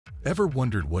Ever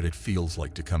wondered what it feels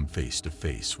like to come face to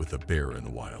face with a bear in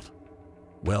the wild?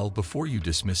 Well, before you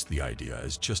dismiss the idea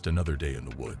as just another day in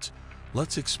the woods,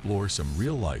 let's explore some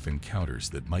real-life encounters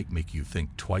that might make you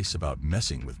think twice about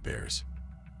messing with bears.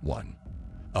 1.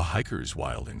 A hiker's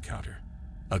wild encounter.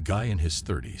 A guy in his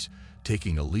 30s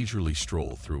taking a leisurely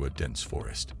stroll through a dense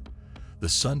forest. The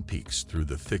sun peeks through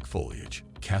the thick foliage,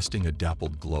 casting a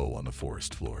dappled glow on the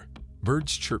forest floor.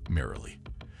 Birds chirp merrily,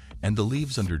 and the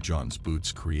leaves under John's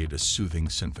boots create a soothing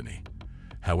symphony.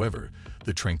 However,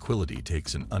 the tranquility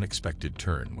takes an unexpected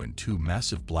turn when two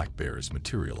massive black bears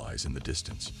materialize in the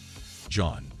distance.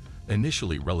 John,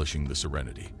 initially relishing the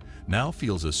serenity, now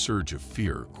feels a surge of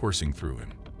fear coursing through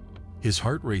him. His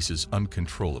heart races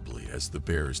uncontrollably as the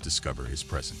bears discover his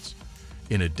presence.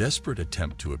 In a desperate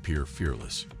attempt to appear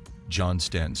fearless, John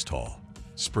stands tall,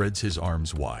 spreads his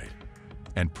arms wide,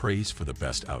 and prays for the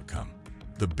best outcome.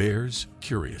 The bears,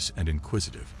 curious and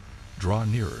inquisitive, draw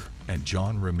nearer, and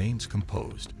John remains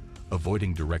composed,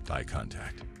 avoiding direct eye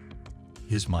contact.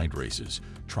 His mind races,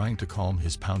 trying to calm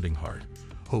his pounding heart,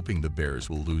 hoping the bears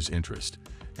will lose interest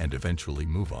and eventually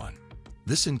move on.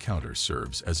 This encounter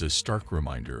serves as a stark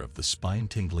reminder of the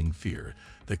spine-tingling fear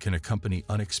that can accompany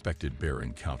unexpected bear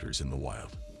encounters in the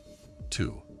wild.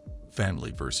 2.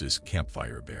 Family versus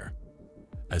campfire bear.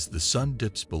 As the sun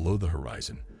dips below the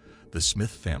horizon, the Smith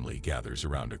family gathers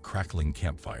around a crackling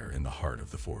campfire in the heart of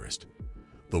the forest.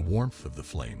 The warmth of the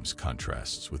flames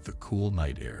contrasts with the cool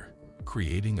night air,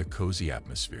 creating a cozy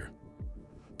atmosphere.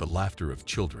 The laughter of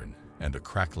children and the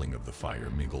crackling of the fire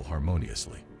mingle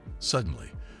harmoniously. Suddenly,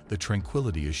 the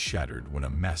tranquility is shattered when a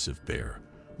massive bear,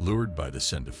 lured by the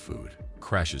scent of food,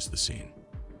 crashes the scene.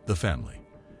 The family,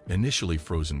 initially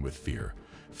frozen with fear,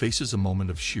 faces a moment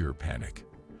of sheer panic.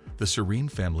 The serene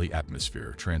family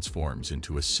atmosphere transforms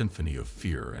into a symphony of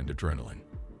fear and adrenaline.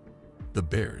 The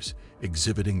bears,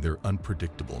 exhibiting their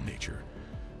unpredictable nature,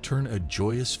 turn a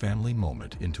joyous family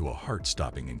moment into a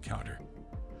heart-stopping encounter.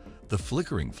 The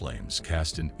flickering flames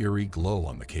cast an eerie glow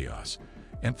on the chaos,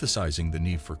 emphasizing the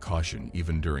need for caution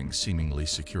even during seemingly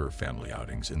secure family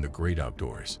outings in the great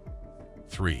outdoors.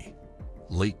 3.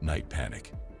 Late-night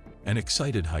panic. An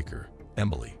excited hiker,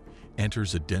 Emily,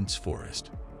 enters a dense forest,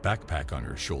 backpack on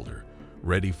her shoulder,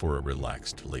 ready for a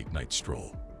relaxed late-night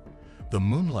stroll. The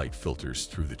moonlight filters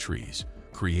through the trees,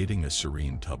 creating a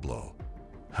serene tableau.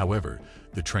 However,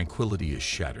 the tranquility is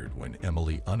shattered when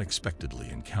Emily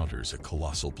unexpectedly encounters a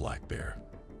colossal black bear.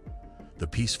 The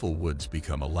peaceful woods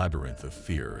become a labyrinth of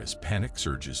fear as panic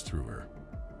surges through her.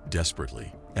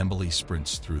 Desperately, Emily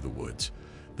sprints through the woods,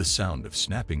 the sound of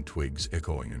snapping twigs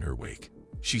echoing in her wake.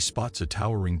 She spots a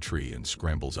towering tree and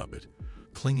scrambles up it,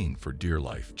 clinging for dear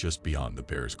life just beyond the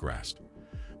bear's grasp.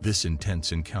 This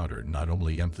intense encounter not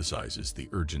only emphasizes the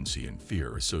urgency and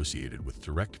fear associated with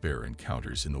direct bear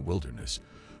encounters in the wilderness,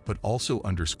 but also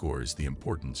underscores the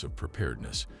importance of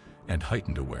preparedness and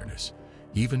heightened awareness,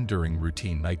 even during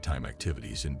routine nighttime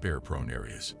activities in bear-prone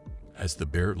areas. As the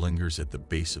bear lingers at the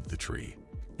base of the tree,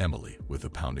 Emily, with a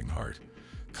pounding heart,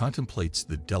 contemplates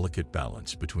the delicate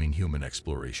balance between human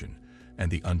exploration and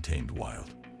the untamed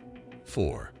wild.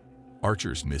 4.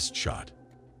 Archer's missed shot.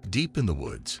 Deep in the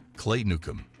woods, Clay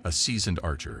Newcomb, a seasoned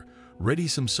archer,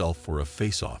 readies himself for a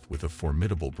face-off with a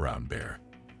formidable brown bear.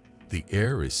 The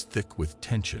air is thick with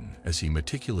tension as he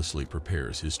meticulously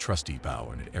prepares his trusty bow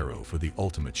and arrow for the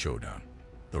ultimate showdown.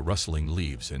 The rustling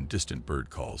leaves and distant bird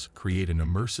calls create an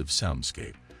immersive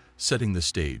soundscape, setting the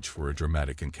stage for a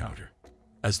dramatic encounter.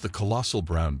 As the colossal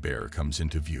brown bear comes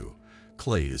into view,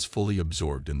 Clay is fully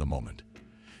absorbed in the moment.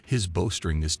 His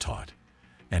bowstring is taut,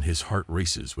 and his heart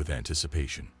races with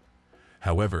anticipation.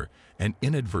 However, an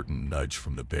inadvertent nudge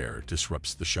from the bear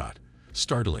disrupts the shot,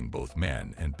 startling both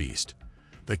man and beast.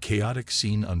 The chaotic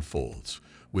scene unfolds,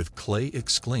 with Clay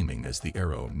exclaiming as the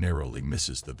arrow narrowly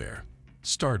misses the bear.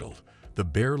 Startled, the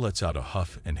bear lets out a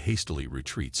huff and hastily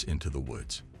retreats into the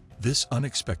woods. This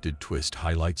unexpected twist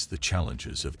highlights the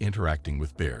challenges of interacting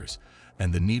with bears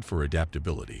and the need for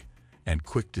adaptability and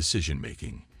quick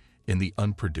decision-making in the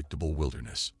unpredictable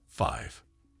wilderness. 5.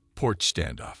 Porch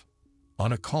standoff.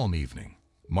 On a calm evening,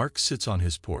 Mark sits on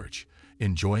his porch,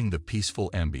 enjoying the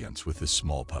peaceful ambience with his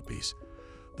small puppies.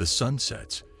 The sun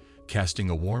sets, casting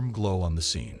a warm glow on the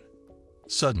scene.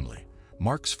 Suddenly,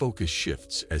 Mark's focus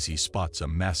shifts as he spots a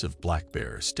massive black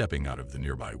bear stepping out of the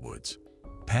nearby woods.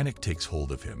 Panic takes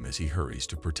hold of him as he hurries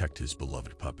to protect his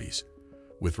beloved puppies.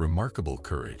 With remarkable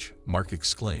courage, Mark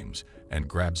exclaims and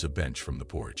grabs a bench from the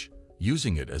porch,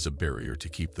 using it as a barrier to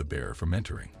keep the bear from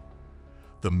entering.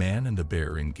 The man and the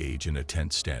bear engage in a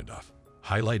tense standoff,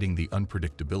 highlighting the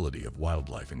unpredictability of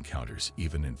wildlife encounters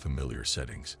even in familiar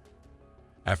settings.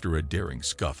 After a daring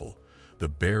scuffle, the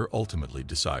bear ultimately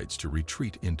decides to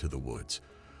retreat into the woods,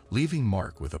 leaving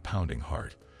Mark with a pounding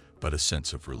heart, but a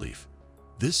sense of relief.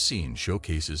 This scene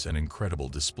showcases an incredible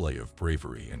display of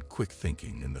bravery and quick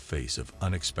thinking in the face of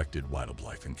unexpected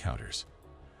wildlife encounters.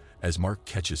 As Mark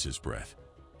catches his breath,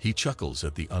 he chuckles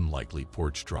at the unlikely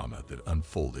porch drama that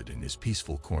unfolded in his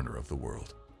peaceful corner of the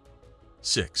world.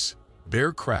 6.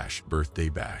 Bear Crash Birthday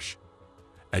Bash.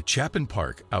 At Chapin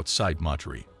Park outside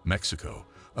Monterrey, Mexico,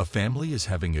 a family is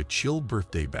having a chill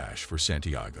birthday bash for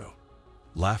Santiago.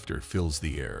 Laughter fills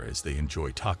the air as they enjoy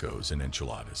tacos and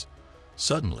enchiladas.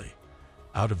 Suddenly,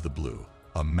 out of the blue,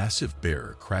 a massive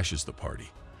bear crashes the party,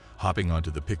 hopping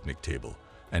onto the picnic table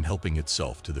and helping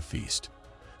itself to the feast.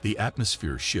 The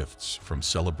atmosphere shifts from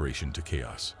celebration to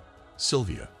chaos.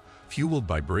 Sylvia, fueled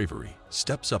by bravery,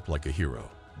 steps up like a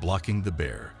hero, blocking the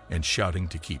bear and shouting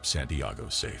to keep Santiago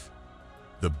safe.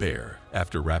 The bear,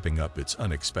 after wrapping up its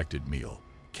unexpected meal,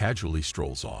 casually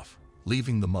strolls off,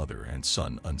 leaving the mother and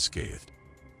son unscathed.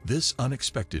 This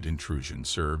unexpected intrusion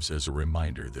serves as a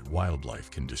reminder that wildlife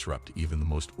can disrupt even the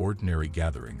most ordinary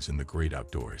gatherings in the great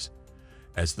outdoors.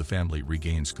 As the family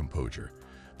regains composure,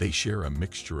 they share a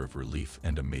mixture of relief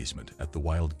and amazement at the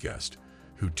wild guest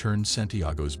who turned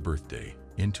Santiago's birthday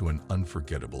into an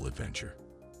unforgettable adventure.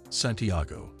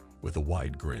 Santiago, with a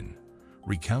wide grin,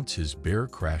 recounts his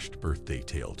bear-crashed birthday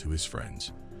tale to his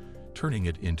friends, turning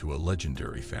it into a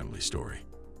legendary family story.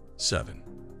 7.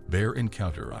 Bear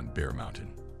Encounter on Bear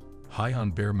Mountain. High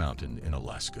on Bear Mountain in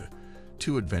Alaska,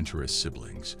 two adventurous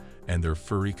siblings and their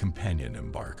furry companion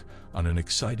embark on an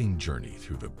exciting journey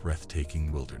through the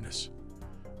breathtaking wilderness.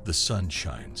 The sun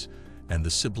shines, and the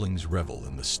siblings revel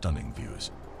in the stunning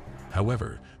views.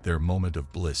 However, their moment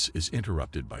of bliss is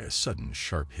interrupted by a sudden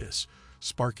sharp hiss,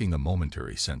 sparking a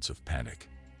momentary sense of panic.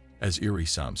 As eerie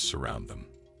sounds surround them,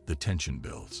 the tension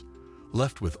builds.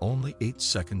 Left with only 8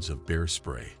 seconds of bear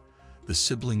spray, the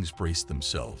siblings brace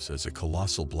themselves as a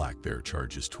colossal black bear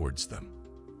charges towards them.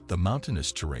 The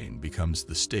mountainous terrain becomes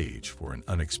the stage for an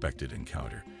unexpected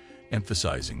encounter,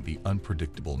 emphasizing the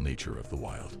unpredictable nature of the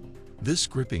wild. This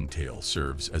gripping tale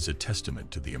serves as a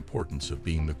testament to the importance of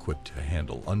being equipped to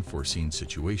handle unforeseen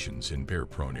situations in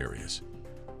bear-prone areas.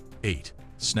 8.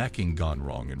 Snacking gone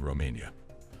wrong in Romania.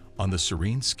 On the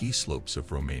serene ski slopes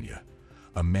of Romania,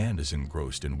 a man is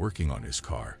engrossed in working on his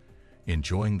car,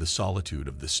 enjoying the solitude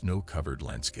of the snow-covered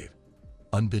landscape.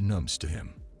 Unbeknownst to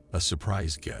him, a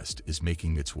surprise guest is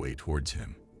making its way towards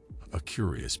him, a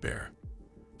curious bear.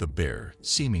 The bear,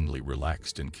 seemingly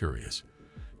relaxed and curious,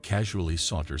 casually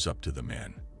saunters up to the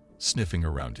man, sniffing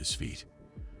around his feet.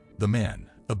 The man,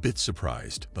 a bit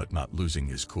surprised but not losing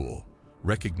his cool,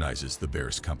 recognizes the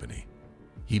bear's company.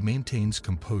 He maintains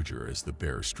composure as the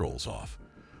bear strolls off,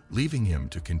 leaving him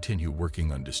to continue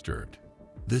working undisturbed.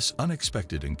 This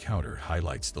unexpected encounter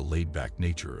highlights the laid-back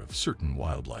nature of certain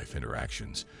wildlife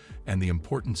interactions and the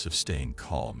importance of staying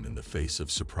calm in the face of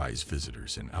surprise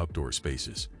visitors in outdoor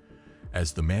spaces.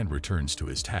 As the man returns to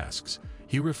his tasks,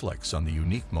 he reflects on the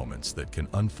unique moments that can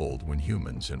unfold when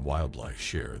humans and wildlife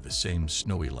share the same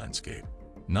snowy landscape.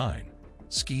 9.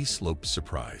 Ski Slope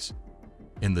Surprise.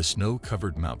 In the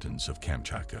snow-covered mountains of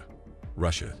Kamchatka,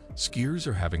 Russia, skiers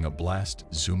are having a blast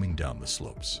zooming down the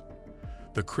slopes.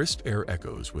 The crisp air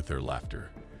echoes with their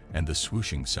laughter and the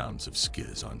swooshing sounds of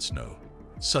skis on snow.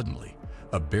 Suddenly,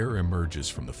 a bear emerges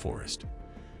from the forest,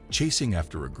 chasing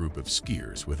after a group of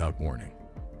skiers without warning.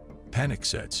 Panic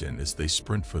sets in as they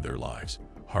sprint for their lives,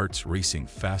 hearts racing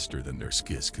faster than their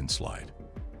skis can slide.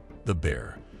 The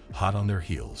bear, hot on their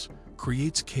heels,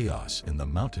 creates chaos in the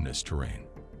mountainous terrain.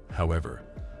 However,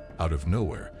 out of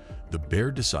nowhere, the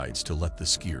bear decides to let the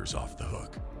skiers off the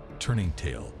hook, turning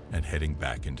tail and heading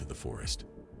back into the forest.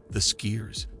 The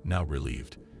skiers, now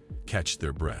relieved, catch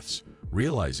their breaths,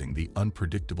 realizing the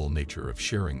unpredictable nature of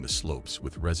sharing the slopes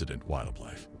with resident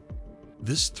wildlife.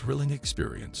 This thrilling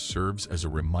experience serves as a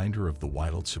reminder of the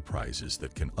wild surprises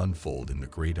that can unfold in the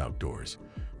great outdoors,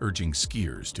 urging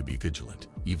skiers to be vigilant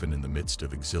even in the midst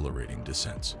of exhilarating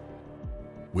descents.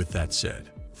 With that said,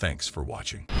 thanks for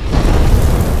watching.